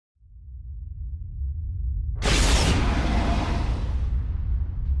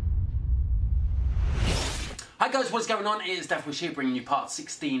guys, what's going on? It is Deathwish here bringing you part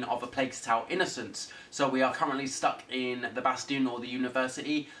 16 of A Plague's Tale: Innocence. So we are currently stuck in the Bastion, or the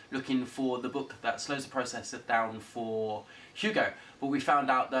university, looking for the book that slows the process down for Hugo. But we found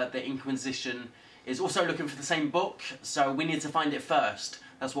out that the Inquisition is also looking for the same book, so we need to find it first.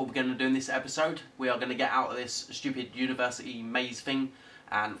 That's what we're going to do in this episode. We are going to get out of this stupid university maze thing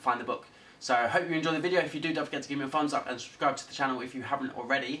and find the book. So I hope you enjoy the video. If you do, don't forget to give me a thumbs up and subscribe to the channel if you haven't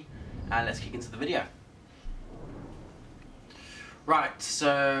already. And let's kick into the video. Right,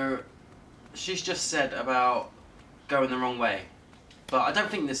 so she's just said about going the wrong way. But I don't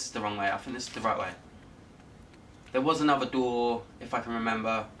think this is the wrong way, I think this is the right way. There was another door, if I can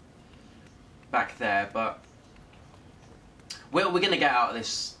remember, back there, but we're going to get out of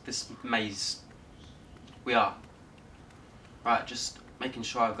this maze. We are. Right, just making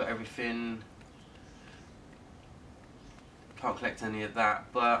sure I've got everything. Can't collect any of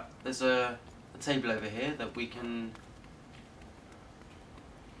that, but there's a table over here that we can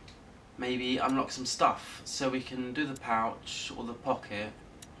maybe unlock some stuff. So we can do the pouch or the pocket.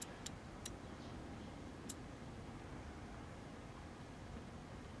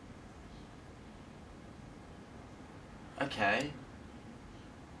 Okay.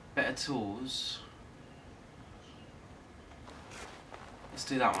 Better tools. Let's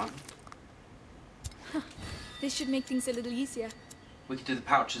do that one. Huh. This should make things a little easier. We could do the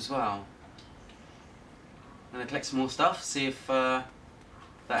pouch as well. I'm gonna collect some more stuff, see if that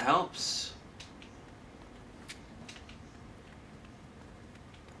helps.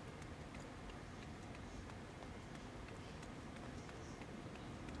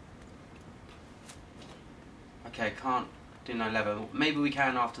 Okay, can't do no leather. Maybe we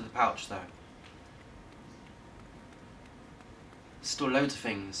can after the pouch though. Still loads of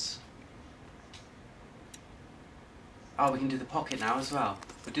things. Oh, we can do the pocket now as well.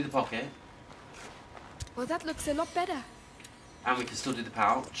 We'll do the pocket. Well, that looks a lot better. And we can still do the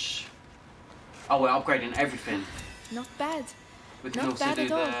pouch. Oh, we're upgrading everything. Not bad. We can also do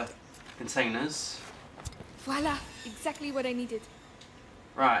the containers. Voila, exactly what I needed.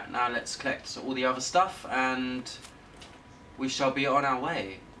 Right, now let's collect all the other stuff and we shall be on our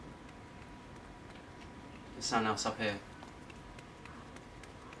way. There's something else up here.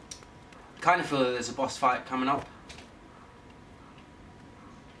 Kind of feel that there's a boss fight coming up.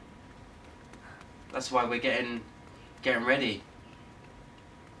 That's why we're getting ready.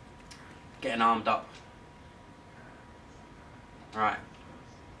 Getting armed up. Right.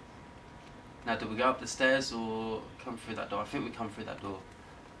 Now do we go up the stairs or come through that door? I think we come through that door.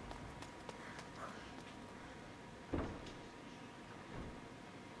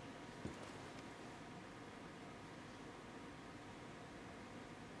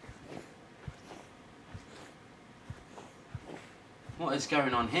 What is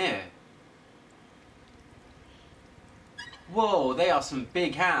going on here? Whoa, they are some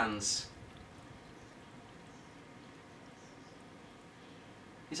big hands.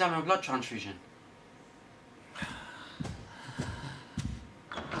 He's having a blood transfusion.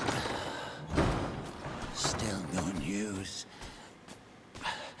 Still no news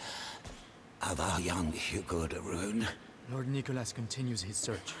of our young Hugo de Rune. Lord Nicholas continues his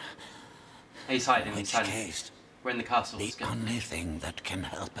search. He's hiding, Which he's hiding. case, We're in the castle. the only thing that can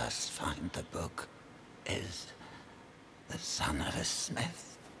help us find the book is the son of a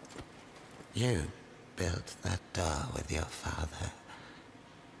smith. You built that door with your father.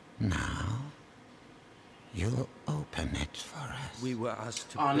 Now, you'll open it for us. We were asked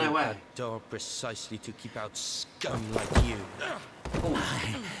to build that door precisely to keep out scum like you.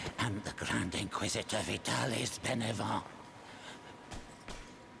 I am the Grand Inquisitor Vitalis Benevent.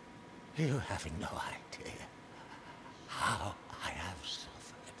 You have no idea how I have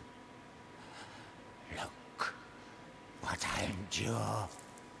suffered. Look what I endure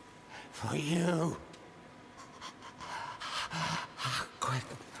for you.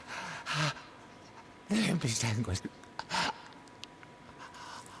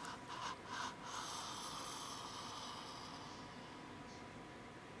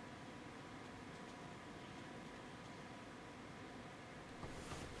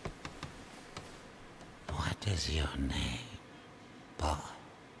 What is your name, boy?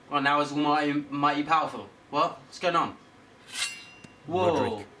 Well, now it's mighty powerful. What? What's going on? Whoa.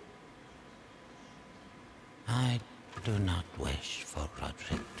 Roderick. I do not wish for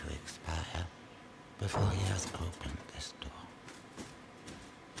Roderick to expire before he has opened this door.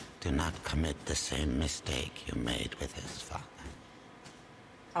 Do not commit the same mistake you made with his father.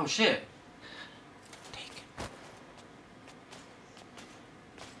 Oh shit. Take it.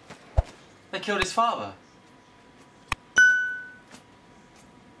 They killed his father.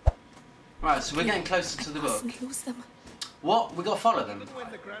 Right, so we're getting closer to the book. Mustn't lose them. What? We gotta follow them.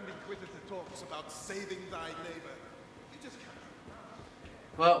 When the Grand Inquisitor talks about saving thy neighbor, you just can't.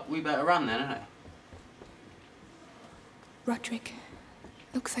 Well, we better run then, innit? Roderick,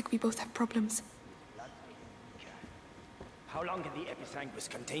 looks like we both have problems. How long can the Episanguis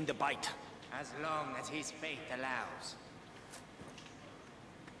contain the bite? As long as his faith allows.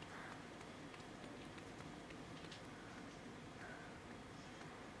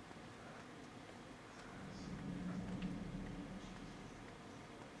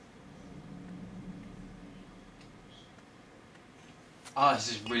 Oh,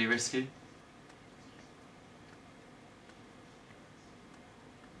 this is really risky.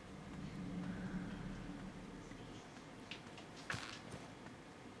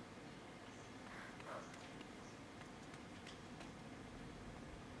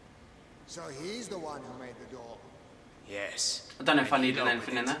 So he's the one who made the door. Yes. I don't know if I And he needed opened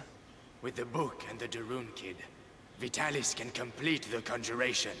anything in it. there. With the book and the Darun kid, Vitalis can complete the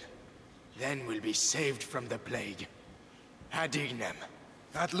conjuration. Then we'll be saved from the plague. Ad ignem.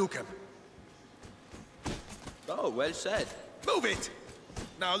 Ad lucem. Oh, well said. Move it!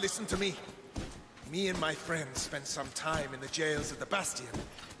 Now listen to me. Me and my friends spent some time in the jails of the Bastion,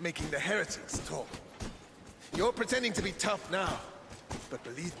 making the heretics talk. You're pretending to be tough now, but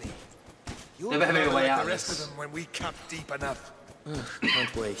believe me, you'll There better be a way like out the of rest this. of them when we cut deep enough.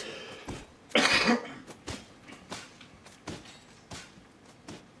 Can't wait.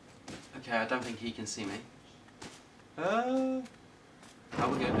 Okay, I don't think he can see me. Oh,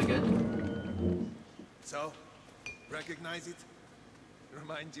 we're good, we're good. So, recognize it?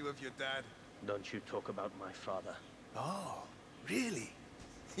 Remind you of your dad? Don't you talk about my father. Oh, really?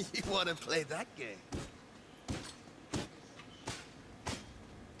 You want to play that game?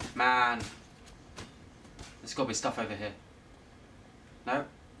 Man. There's gotta be stuff over here. No?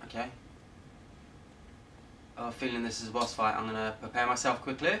 Okay. I have a feeling this is a boss fight. I'm gonna prepare myself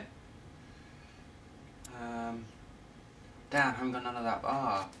quickly. Damn, I haven't got none of that.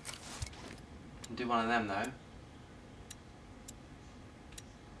 Ah. Can do one of them though.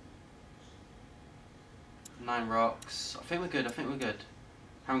 Nine rocks. I think we're good, I think we're good.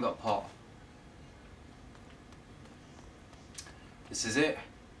 Haven't got a pot. This is it.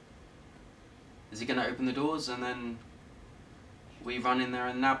 Is he gonna open the doors and then we run in there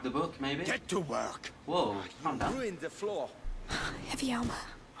and nab the book, maybe? Get to work. Whoa, calm down. Ruined the floor. Heavy armor.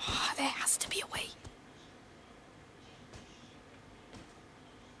 Oh, there has to be a way.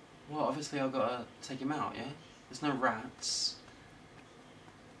 Well, obviously I've gotta take him out, yeah? There's no rats.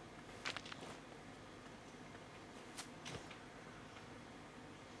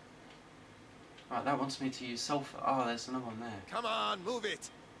 Right, that wants me to use sulfur. Oh, there's another one there. Come on, move it.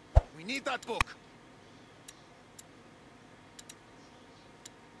 We need that book.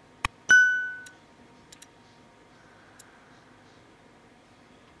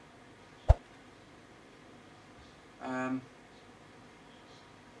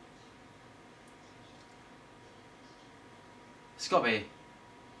 Scobby.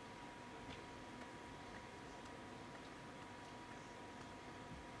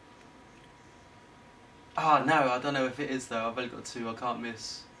 Oh no, I don't know if it is though. I've only got two, I can't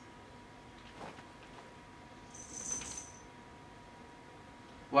miss.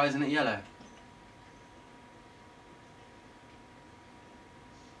 Why isn't it yellow?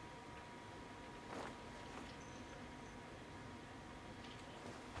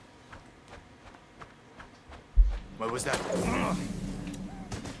 What was that?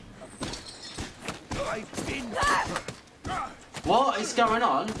 I've been... What is going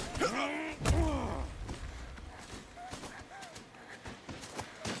on?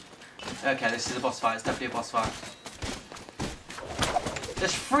 Okay, this is a boss fight. It's definitely a boss fight.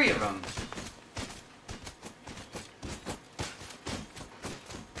 There's three of them.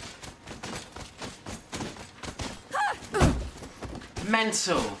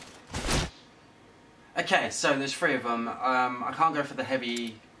 Mental. Okay, so there's three of them. I can't go for the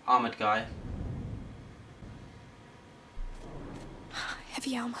heavy armored guy.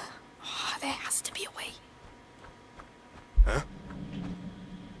 Heavy armor. Oh, there has to be a way. Huh?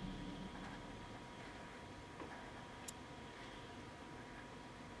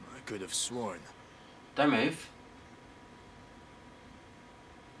 I could have sworn. Don't move.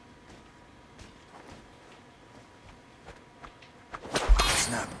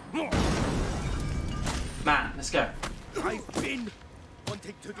 Snap. Man, let's go. I've been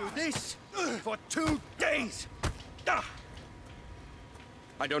wanting to do this for 2 days. Ah.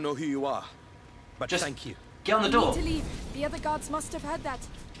 I don't know who you are, but Just thank you. get on the We door. need to leave. The other guards must have heard that.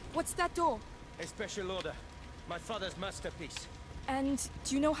 What's that door? A special order. My father's masterpiece. And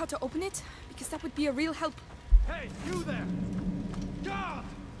do you know how to open it? because that would be a real help. Hey, you there! Guard!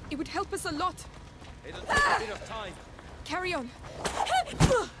 It would help us a lot. It'll take a bit of time. Carry on.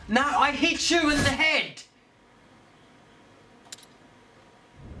 Now I hit you in the head!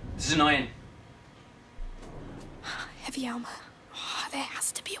 This is annoying. Heavy armor. Oh, there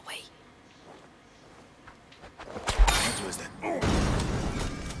has to be a way. What was that?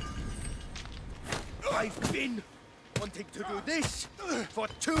 I've been wanting to do this for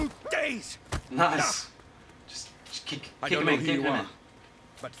 2 days. Nice. Just kick him in, kick him in.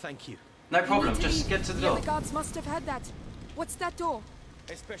 But thank you. No problem, We need to just leave. get to the The door. other guards must have had that. What's that door?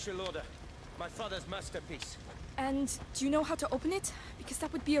 A special order. My father's masterpiece. And do you know how to open it? Because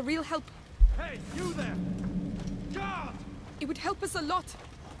that would be a real help. Hey, you there! Guard! It would help us a lot.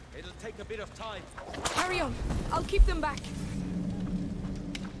 It'll take a bit of time. Carry on. I'll keep them back.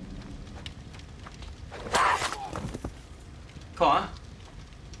 Come on.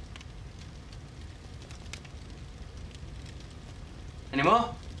 Any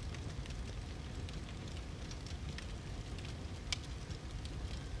more?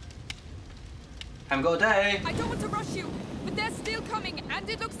 Haven't got a day. I don't want to rush you, but they're still coming, and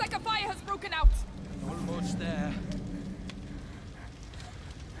it looks like a fire has broken out. Almost there.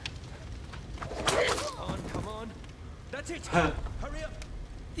 Come on. That's it. Hurry up.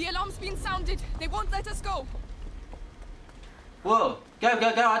 The alarm's been sounded. They won't let us go. Whoa. Go,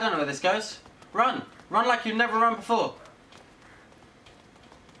 go, go. I don't know where this goes. Run. Run like you've never run before.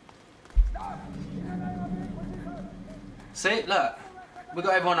 See? Look. We've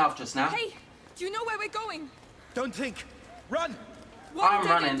got everyone after us now. Hey, do you know where we're going? Don't think. Run. One I'm dead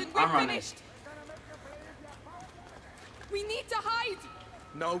running, end and we're I'm running. finished. We need to hide.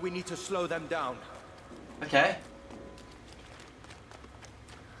 No, we need to slow them down. Okay.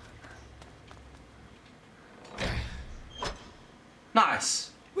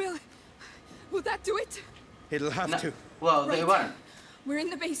 Nice. Will that do it? It'll have No, to. well, they Right. won't. We're in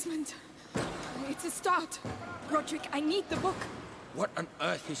the basement. It's a start. Roderick, I need the book. What on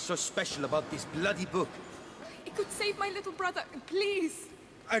earth is so special about this bloody book? It could save my little brother. Please.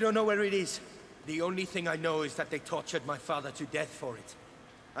 I don't know where it is. The only thing I know is that they tortured my father to death for it.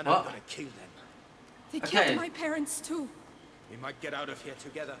 And What? I'm gonna kill them. They Okay. killed my parents too. We might get out of here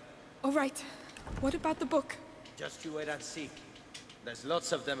together. All right. What about the book? Just you wait and see. There's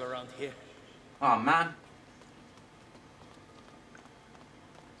lots of them around here. Oh, man.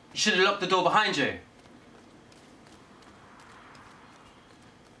 You should have locked the door behind you.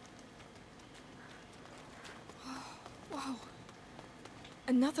 Wow.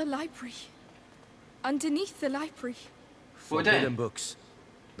 Another library. Underneath the library. What we're doing? Forbidden books.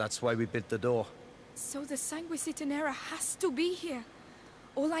 That's why we built the door. So the Sanguisitanera has to be here.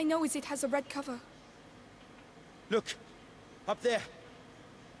 All I know is it has a red cover. Look! Up there!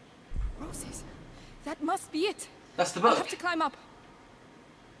 Roses. That must be it. That's the I'll book. have to climb up.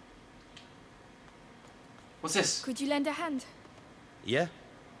 What's this? Could you lend a hand? Yeah?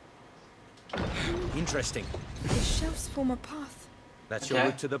 Interesting. The shelves form a path. That's Okay. your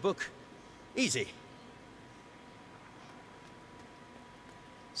route to the book. Easy.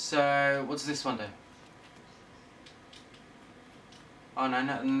 So, what does this one do? Oh, no,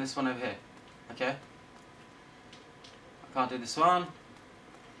 no, and this one over here. Okay. I can't do this one.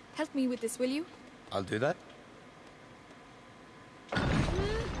 Help me with this, will you? I'll do that.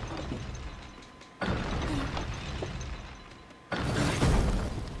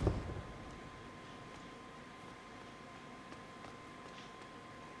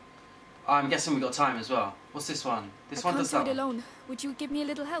 I'm guessing we got time as well. What's this one? This I one can't does do that it one. alone. Would you give me a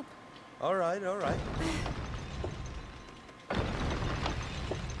little help? All right, all right.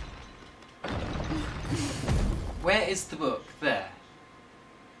 Where is the book? There.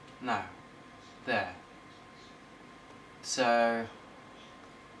 No. There. So...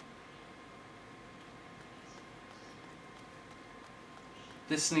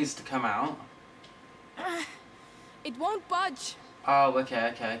 this needs to come out. It won't budge. Oh, okay,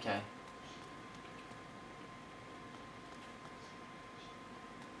 okay, okay.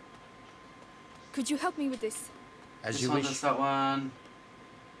 Could you help me with this? As This you one wish. does that one.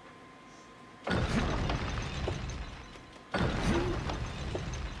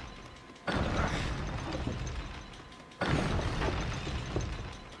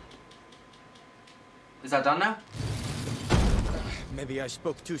 Is that done now? Maybe I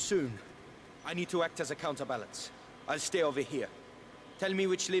spoke too soon. I need to act as a counterbalance. I'll stay over here. Tell me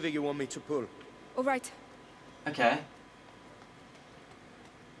which lever you want me to pull. All right. Okay.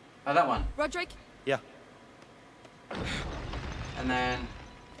 Oh, that one. Roderick, Yeah. And then...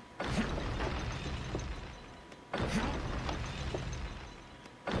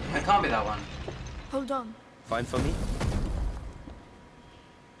 It can't be that one. Hold on. Fine for me?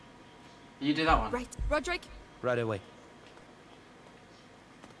 You do that one. Right. Roderick? Right away.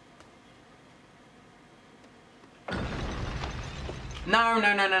 No.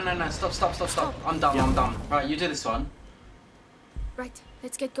 Stop. I'm done. Right, you do this one. Right.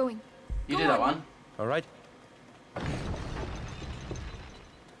 Let's get going. You Go do that on. one. All right.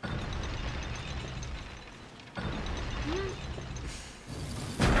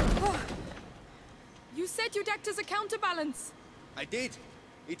 You said you'd act as a counterbalance. I did.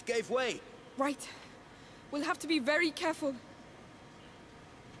 It gave way. Right. We'll have to be very careful.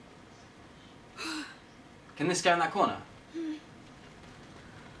 Can this go in that corner?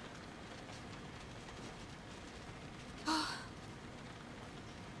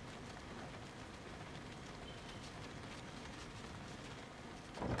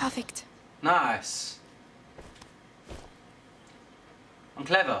 Perfect. Nice. I'm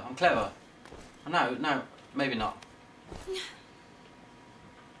clever. No, maybe not.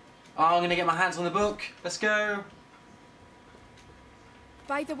 Oh, I'm gonna get my hands on the book. Let's go.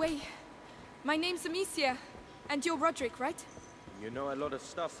 By the way, my name's Amicia, and you're Roderick, right? You know a lot of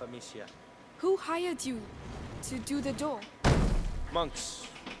stuff, Amicia. Who hired you to do the door? Monks,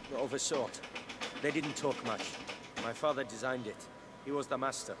 of a sort. They didn't talk much. My father designed it. He was the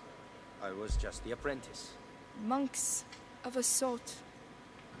master. I was just the apprentice. Monks of a sort,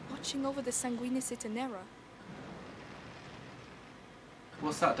 watching over the Sanguinis Itinera.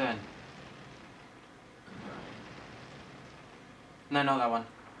 What's that doing? No, not that one.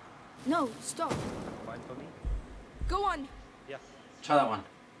 No, stop. Fine for me? Go on. Yeah. Try that one.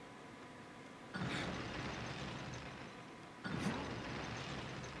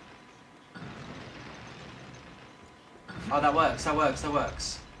 Oh, that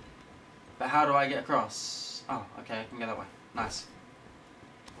works. But how do I get across? Oh, okay, I can go that way. Nice.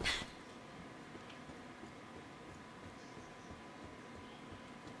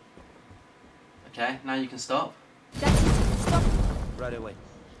 Okay, now you can stop. That's it. Stop. Right away.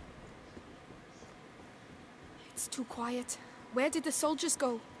 It's too quiet. Where did the soldiers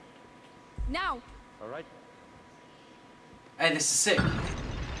go? Now. All right. Hey, this is sick.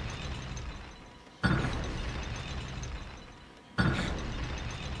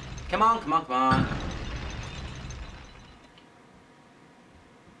 Come on.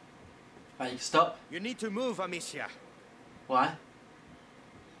 Right, you can stop. You need to move, Amicia. Why?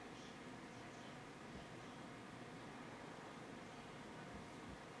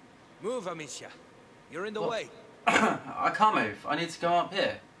 Move, Amicia. You're in the way. I can't move. I need to go up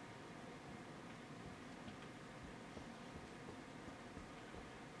here.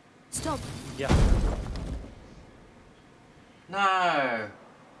 Stop. Yeah. No.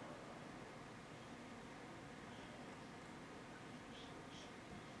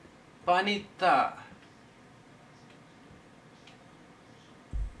 But I need that.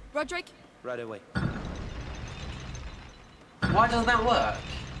 Roderick? Right away. Why doesn't that work?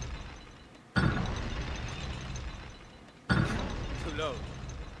 Too low.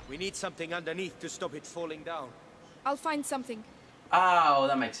 We need something underneath to stop it falling down. I'll find something. Oh,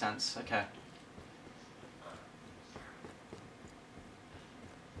 that makes sense. Okay.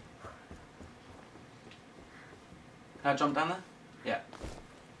 Can I jump down there? Yeah.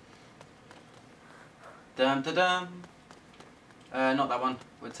 Dum. Not that one.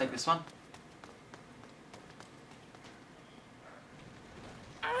 We'll take this one.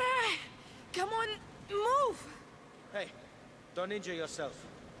 Come on, move! Hey, don't injure yourself.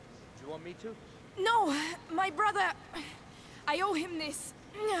 Do you want me to? No, my brother. I owe him this.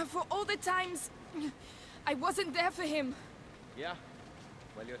 For all the times I wasn't there for him. Yeah?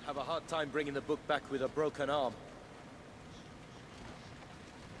 Well, you'd have a hard time bringing the book back with a broken arm.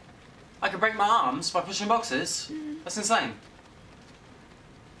 I could break my arms by pushing boxes? That's insane.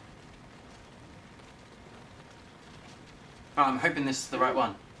 Oh, I'm hoping this is the right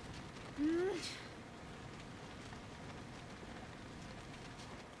one.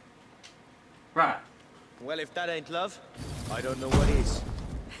 Right. Well, if that ain't love, I don't know what is.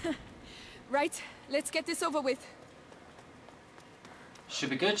 Right, let's get this over with. Should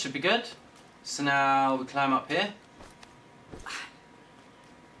be good. So now we climb up here.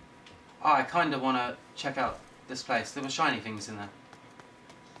 Oh, I kind of want to check out this place. There were shiny things in there.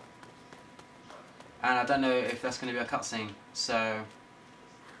 And I don't know if that's going to be a cutscene, so...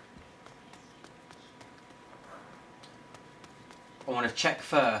 I want to check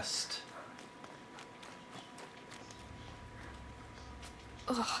first.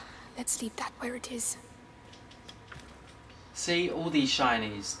 Ugh, let's leave that where it is. See, all these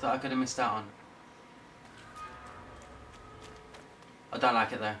shinies that I could have missed out on. I don't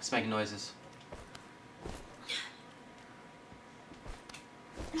like it though. It's making noises.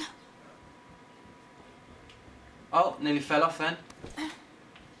 Oh, nearly fell off then.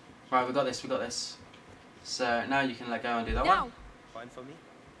 Right, we got this, we got this. So now you can let go and do that one. Fine for me.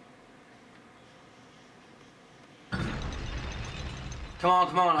 Come on,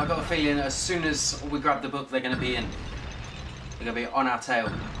 come on. I've got a feeling as soon as we grab the book, they're going to be in. They're going to be on our tail.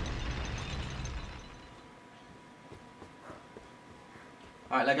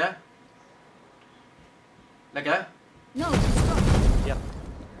 Alright, let go. Let go. No, stop. Yep.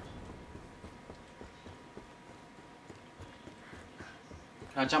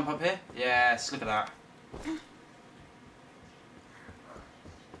 Can I jump up here? Yes, look at that.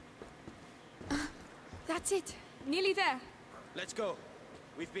 That's it. Nearly there. Let's go.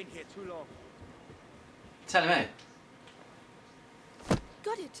 We've been here too long. Tell me.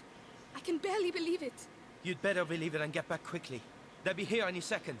 Got it. I can barely believe it. You'd better believe it and get back quickly. They'll be here any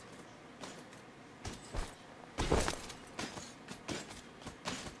second.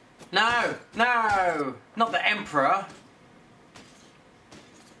 No! No! Not the Emperor!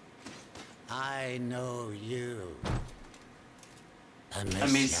 I know you.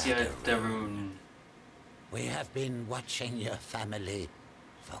 Amicia and We have been watching your family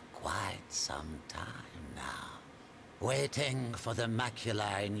for quite some time now. Waiting for the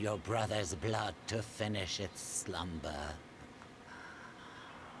macula in your brother's blood to finish its slumber.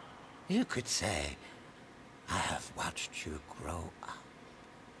 You could say, I have watched you grow up.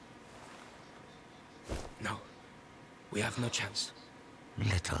 No. We have no chance.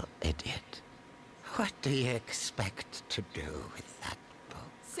 Little idiot. What do you expect to do with that book?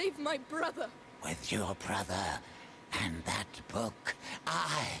 Save my brother. With your brother and that book,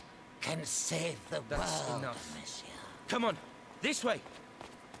 I can save the That's world, enough. Amicia. Come on. This way.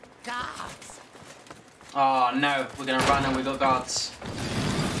 Guards! Oh no, we're gonna run and we got guards.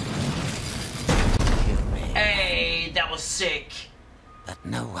 Hey, that was sick. But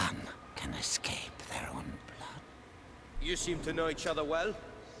no one can escape their own blood. You seem to know each other well.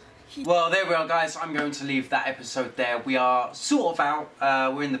 Well, there we are, guys. I'm going to leave that episode there. We are sort of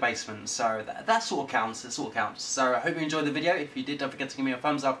out. We're in the basement, so that sort of counts. It sort of counts. So I hope you enjoyed the video. If you did, don't forget to give me a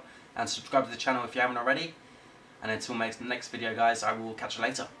thumbs up and subscribe to the channel if you haven't already. And until the next video, guys, I will catch you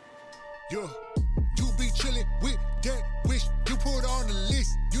later. Yo, you be chillin' with Deathwish. You put on the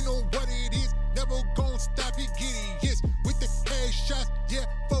list. You know what it is. Never gon' stop it getting hits with the headshots. Yeah.